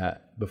leukemia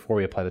before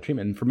we apply the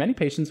treatment. And for many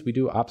patients, we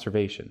do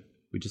observation.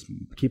 We just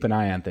keep an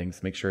eye on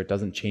things, make sure it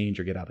doesn't change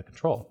or get out of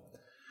control.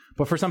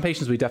 But for some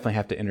patients, we definitely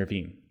have to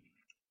intervene.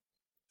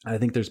 I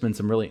think there's been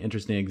some really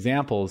interesting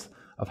examples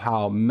of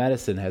how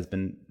medicine has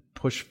been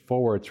pushed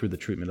forward through the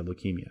treatment of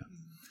leukemia.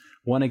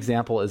 One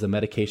example is a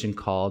medication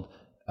called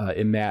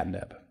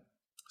imatinib.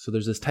 So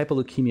there's this type of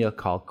leukemia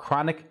called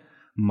chronic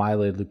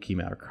myeloid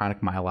leukemia or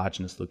chronic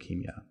myelogenous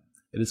leukemia.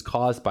 It is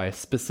caused by a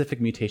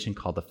specific mutation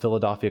called the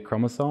Philadelphia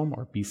chromosome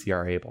or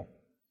BCR-ABL.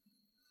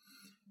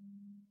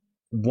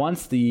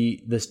 Once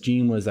this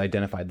gene was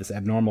identified, this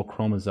abnormal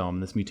chromosome,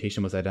 this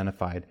mutation was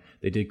identified,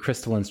 they did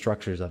crystalline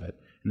structures of it,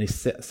 and they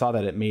saw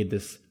that it made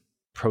this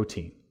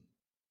protein,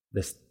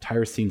 this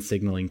tyrosine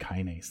signaling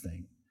kinase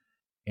thing.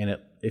 And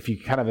if you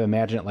kind of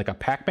imagine it like a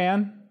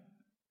Pac-Man,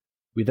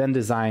 we then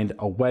designed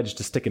a wedge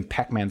to stick in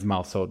Pac-Man's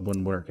mouth so it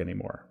wouldn't work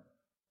anymore.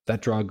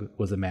 That drug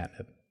was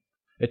imatinib.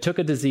 It took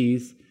a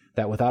disease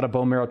that without a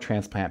bone marrow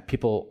transplant,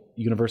 people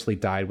universally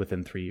died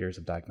within 3 years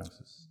of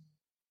diagnosis.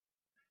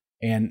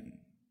 And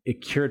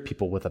it cured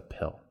people with a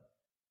pill.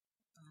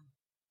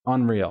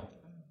 Unreal.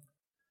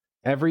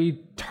 Every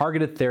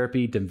targeted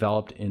therapy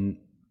developed in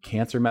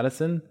cancer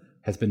medicine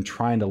has been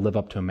trying to live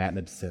up to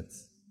imatinib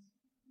since.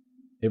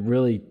 It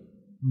really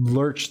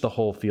lurched the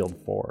whole field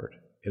forward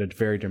in a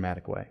very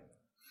dramatic way.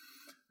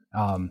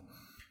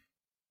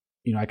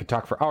 I could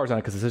talk for hours on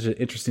it because it's such an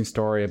interesting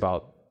story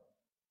about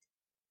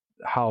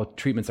how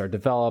treatments are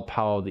developed,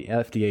 how the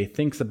FDA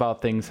thinks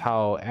about things,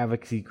 how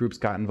advocacy groups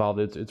got involved.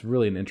 It's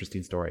really an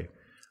interesting story.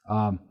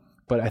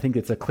 But I think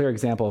it's a clear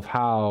example of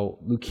how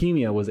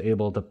leukemia was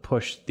able to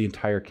push the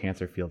entire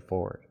cancer field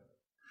forward.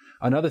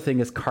 Another thing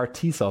is CAR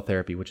T-cell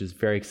therapy, which is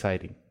very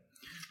exciting.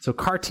 So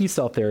CAR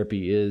T-cell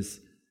therapy is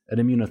an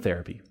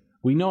immunotherapy.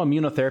 We know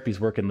immunotherapies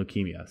work in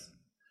leukemias.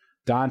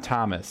 Don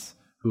Thomas,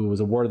 who was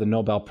awarded the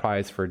Nobel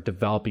Prize for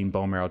developing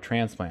bone marrow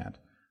transplant,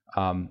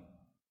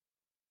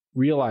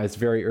 realized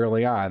very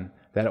early on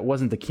that it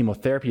wasn't the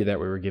chemotherapy that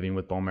we were giving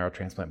with bone marrow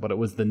transplant, but it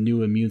was the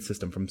new immune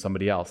system from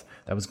somebody else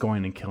that was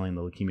going and killing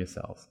the leukemia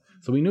cells.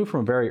 So we knew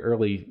from a very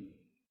early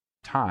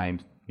time,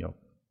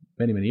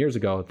 many, many years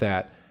ago,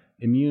 that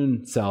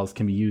immune cells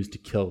can be used to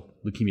kill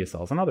leukemia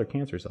cells and other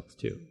cancer cells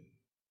too.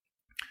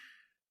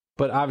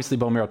 But obviously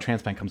bone marrow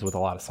transplant comes with a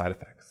lot of side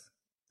effects.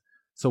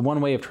 So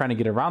one way of trying to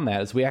get around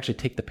that is we actually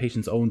take the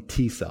patient's own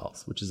T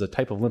cells, which is a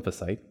type of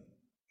lymphocyte,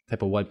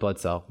 type of white blood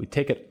cell. We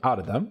take it out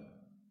of them.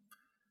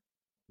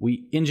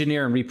 We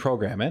engineer and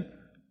reprogram it,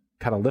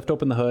 kind of lift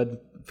open the hood,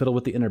 fiddle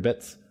with the inner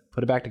bits,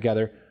 put it back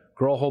together,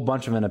 grow a whole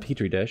bunch of them in a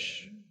petri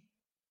dish.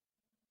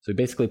 So we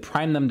basically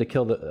prime them to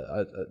kill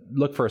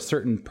look for a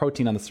certain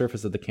protein on the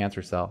surface of the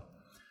cancer cell,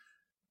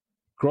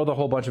 grow the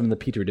whole bunch of them in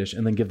the petri dish,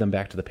 and then give them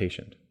back to the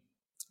patient.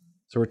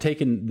 So we're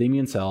taking the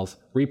immune cells,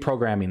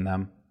 reprogramming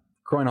them,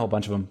 growing a whole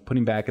bunch of them,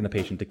 putting back in the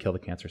patient to kill the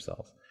cancer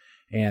cells.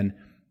 And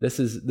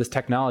this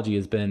technology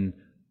has been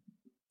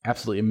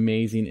absolutely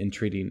amazing in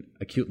treating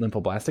acute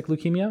lymphoblastic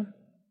leukemia,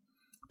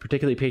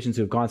 particularly patients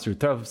who have gone through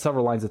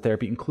several lines of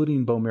therapy,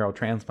 including bone marrow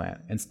transplant,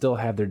 and still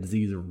have their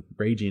disease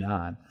raging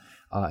on,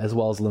 as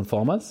well as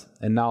lymphomas,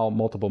 and now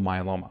multiple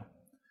myeloma.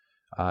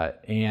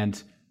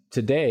 And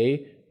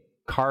today,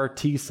 CAR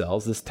T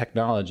cells, this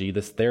technology,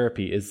 this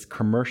therapy, is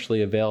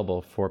commercially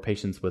available for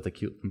patients with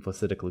acute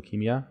lymphocytic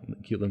leukemia,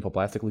 acute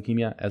lymphoblastic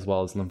leukemia, as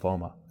well as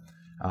lymphoma.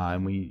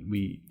 And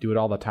we do it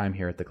all the time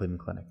here at the Cleveland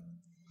Clinic.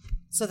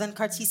 So then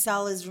CAR T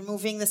cell is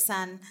removing the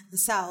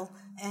cell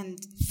and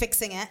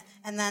fixing it,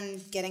 and then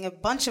getting a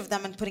bunch of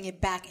them and putting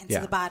it back into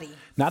the body.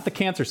 Not the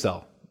cancer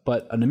cell,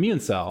 but an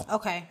immune cell.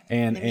 Okay.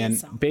 And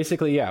cell.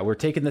 Basically, we're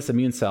taking this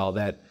immune cell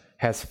that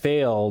has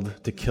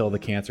failed to kill the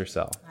cancer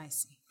cell. I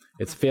see. Okay.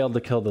 It's failed to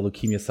kill the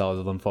leukemia cell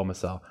or the lymphoma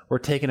cell. We're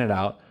taking it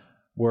out.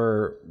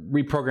 We're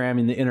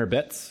reprogramming the inner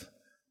bits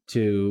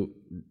to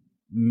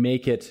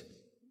make it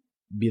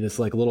be this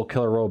like little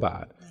killer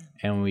robot.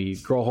 And we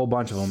grow a whole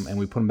bunch of them, and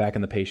we put them back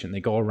in the patient. They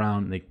go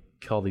around and they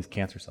kill these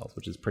cancer cells,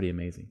 which is pretty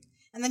amazing.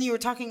 And then you were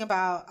talking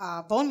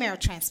about bone marrow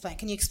transplant.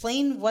 Can you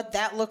explain what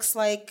that looks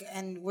like,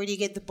 and where do you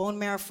get the bone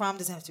marrow from?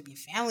 Does it have to be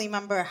a family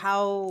member?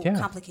 How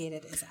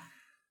complicated is that?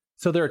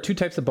 So there are two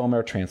types of bone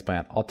marrow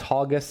transplant,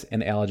 autologous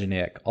and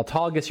allogeneic.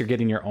 Autologous, you're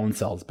getting your own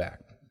cells back.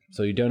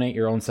 So you donate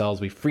your own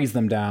cells, we freeze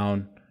them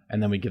down,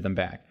 and then we give them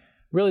back.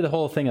 Really, the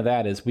whole thing of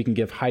that is we can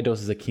give high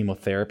doses of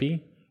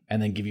chemotherapy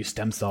and then give you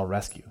stem cell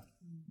rescue.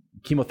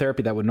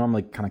 Chemotherapy that would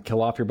normally kind of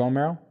kill off your bone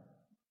marrow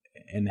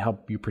and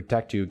help you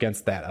protect you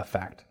against that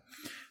effect.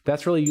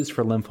 That's really used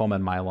for lymphoma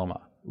and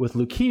myeloma. With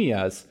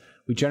leukemias,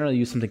 we generally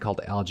use something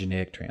called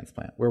allogeneic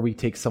transplant, where we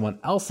take someone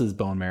else's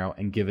bone marrow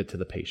and give it to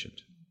the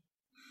patient.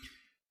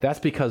 That's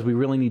because we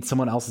really need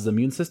someone else's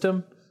immune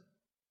system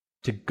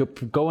to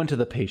go into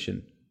the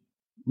patient,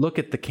 look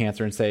at the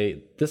cancer and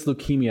say, this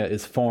leukemia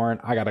is foreign,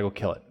 I got to go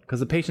kill it. Because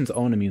the patient's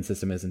own immune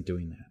system isn't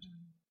doing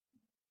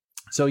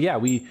that. So yeah,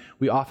 we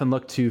often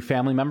look to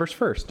family members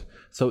first.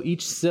 So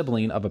each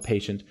sibling of a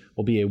patient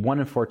will be a 1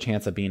 in 4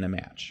 chance of being a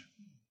match.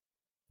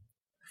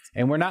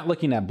 And we're not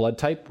looking at blood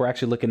type, we're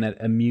actually looking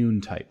at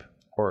immune type.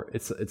 Or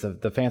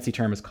the fancy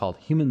term is called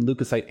human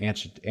leukocyte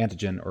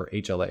antigen, or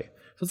HLA.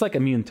 So it's like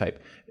immune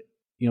type.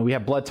 We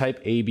have blood type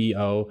A, B,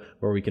 O,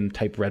 where we can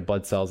type red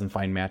blood cells and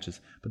find matches.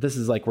 But this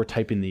is like we're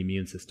typing the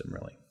immune system,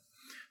 really.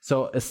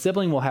 So a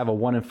sibling will have a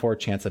 1 in 4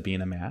 chance of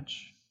being a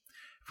match.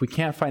 If we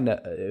can't find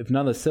if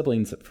none of the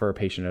siblings for a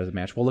patient is a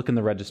match, we'll look in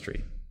the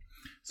registry.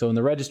 So in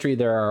the registry,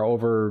 there are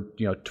over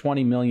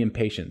 20 million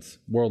patients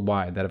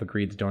worldwide that have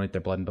agreed to donate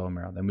their blood and bone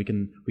marrow. Then we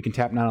can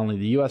tap not only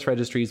the U.S.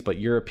 registries, but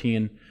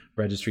European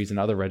registries and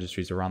other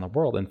registries around the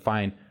world and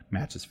find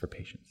matches for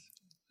patients.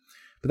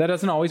 But that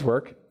doesn't always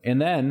work.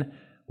 And then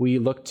we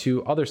look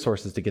to other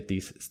sources to get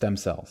these stem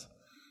cells.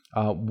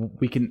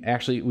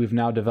 We've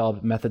now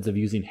developed methods of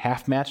using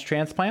half-match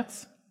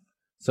transplants.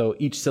 So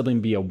each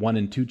sibling be a 1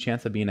 in 2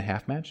 chance of being a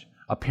half-match.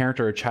 A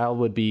parent or a child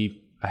would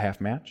be a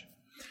half-match.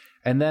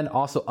 And then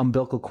also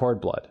umbilical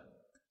cord blood.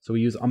 So we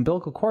use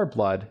umbilical cord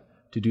blood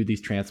to do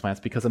these transplants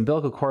because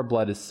umbilical cord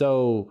blood is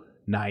so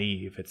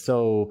naive. It's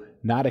so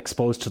not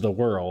exposed to the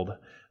world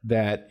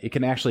that it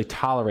can actually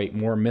tolerate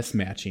more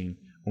mismatching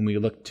when we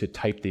look to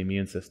type the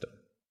immune system.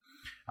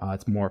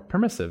 It's more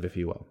permissive, if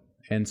you will.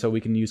 And so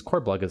we can use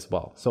cord blood as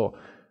well. So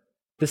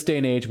this day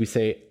and age, we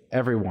say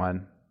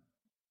everyone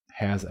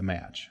has a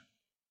match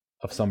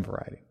of some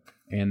variety,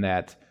 and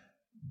that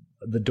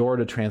the door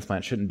to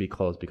transplant shouldn't be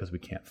closed because we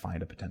can't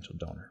find a potential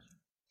donor.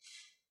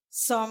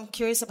 So I'm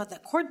curious about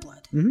that cord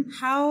blood. Mm-hmm.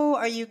 How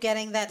are you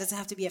getting that? Does it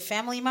have to be a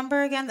family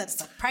member again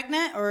that's like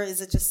pregnant, or is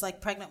it just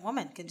like pregnant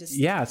woman can just?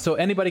 Yeah, so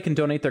anybody can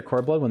donate their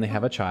cord blood when they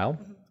have a child.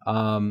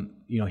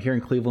 Here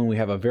in Cleveland, we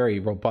have a very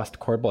robust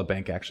cord blood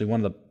bank. Actually,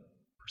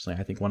 personally,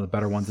 I think one of the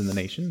better ones in the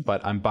nation.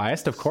 But I'm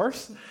biased, of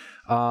course.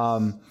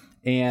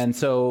 And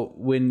so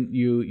when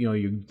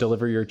you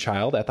deliver your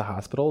child at the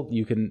hospital,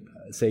 you can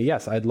say,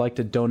 yes, I'd like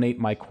to donate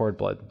my cord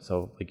blood.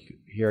 So like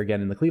here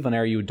again in the Cleveland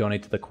area, you would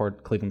donate to the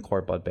Cleveland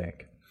Cord Blood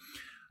Bank.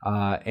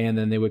 And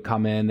then they would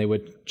come in, they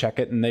would check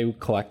it, and they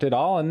would collect it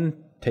all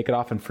and take it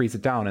off and freeze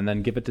it down and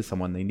then give it to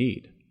someone in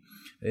need.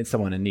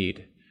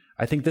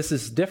 I think this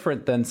is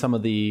different than some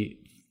of the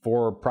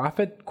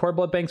for-profit cord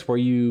blood banks where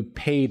you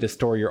pay to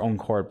store your own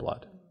cord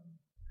blood.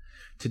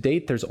 To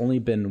date, there's only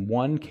been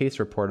one case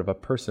report of a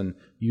person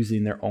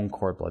using their own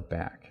cord blood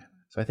back.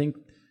 So I think,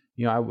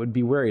 I would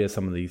be wary of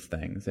some of these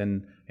things.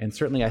 And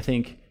certainly I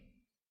think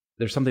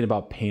there's something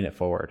about paying it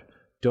forward,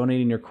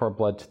 donating your cord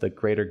blood to the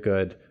greater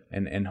good,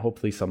 and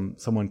hopefully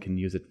someone can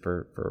use it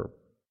for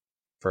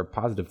a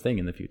positive thing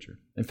in the future.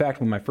 In fact,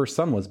 when my first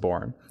son was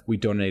born, we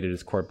donated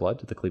his cord blood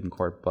to the Cleveland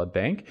Cord Blood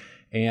Bank.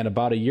 And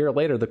about a year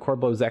later, the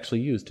cord blood was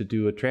actually used to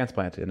do a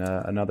transplant in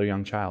another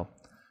young child.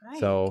 Right.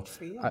 So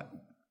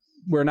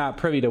we're not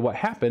privy to what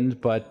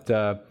happened, but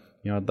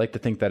I'd like to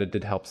think that it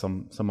did help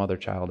some other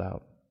child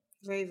out.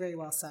 Very, very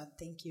well said.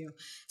 Thank you.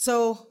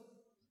 So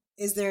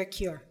is there a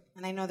cure?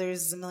 And I know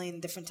there's a million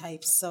different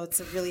types, so it's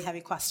a really heavy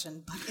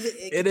question. But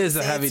it is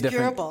a heavy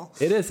different. Curable.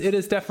 It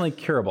is definitely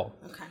curable.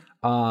 Okay.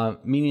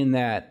 Meaning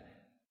that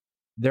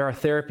there are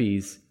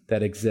therapies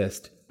that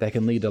exist that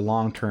can lead to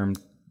long-term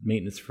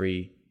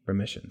maintenance-free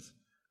remissions.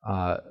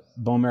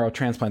 Bone marrow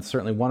transplant is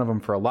certainly one of them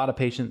for a lot of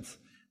patients.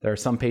 There are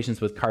some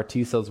patients with CAR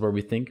T cells where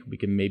we think we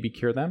can maybe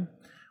cure them.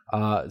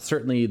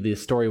 Certainly the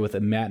story with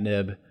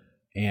imatinib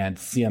and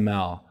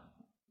CML,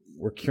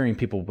 we're curing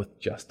people with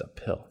just a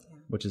pill,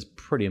 which is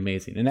pretty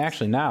amazing. And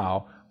actually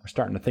now we're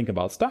starting to think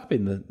about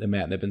stopping the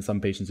imatinib in some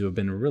patients who have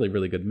been in really,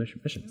 really good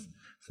remissions.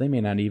 So they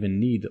may not even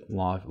need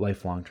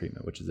lifelong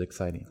treatment, which is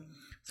exciting.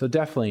 So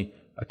definitely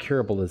a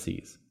curable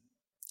disease.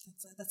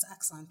 That's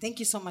excellent. Thank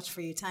you so much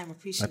for your time.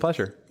 Appreciate it. My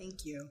pleasure.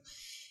 Thank you.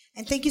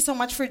 And thank you so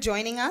much for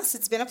joining us.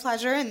 It's been a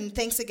pleasure, and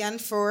thanks again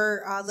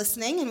for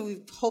listening, and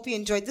we hope you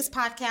enjoyed this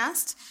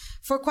podcast.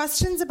 For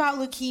questions about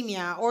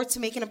leukemia or to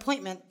make an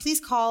appointment, please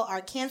call our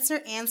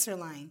Cancer Answer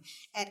Line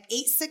at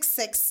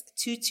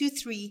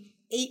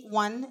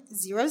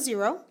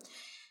 866-223-8100.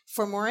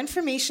 For more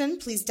information,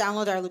 please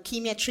download our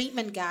leukemia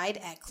treatment guide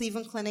at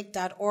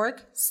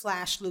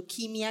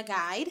clevelandclinic.org/leukemia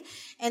guide.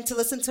 And to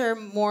listen to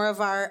more of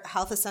our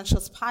Health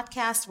Essentials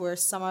podcast, where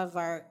some of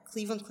our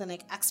Cleveland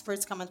Clinic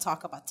experts come and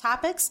talk about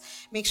topics,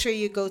 make sure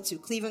you go to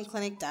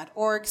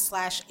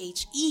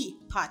clevelandclinic.org/HE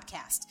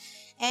podcast.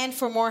 And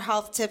for more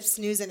health tips,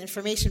 news, and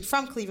information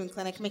from Cleveland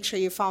Clinic, make sure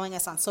you're following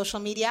us on social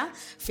media,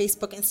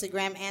 Facebook,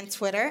 Instagram, and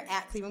Twitter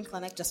at Cleveland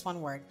Clinic, just one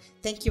word.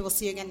 Thank you. We'll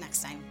see you again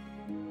next time.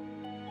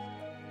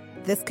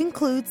 This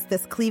concludes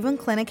this Cleveland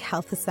Clinic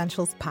Health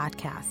Essentials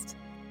podcast.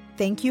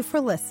 Thank you for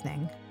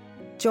listening.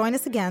 Join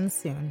us again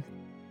soon.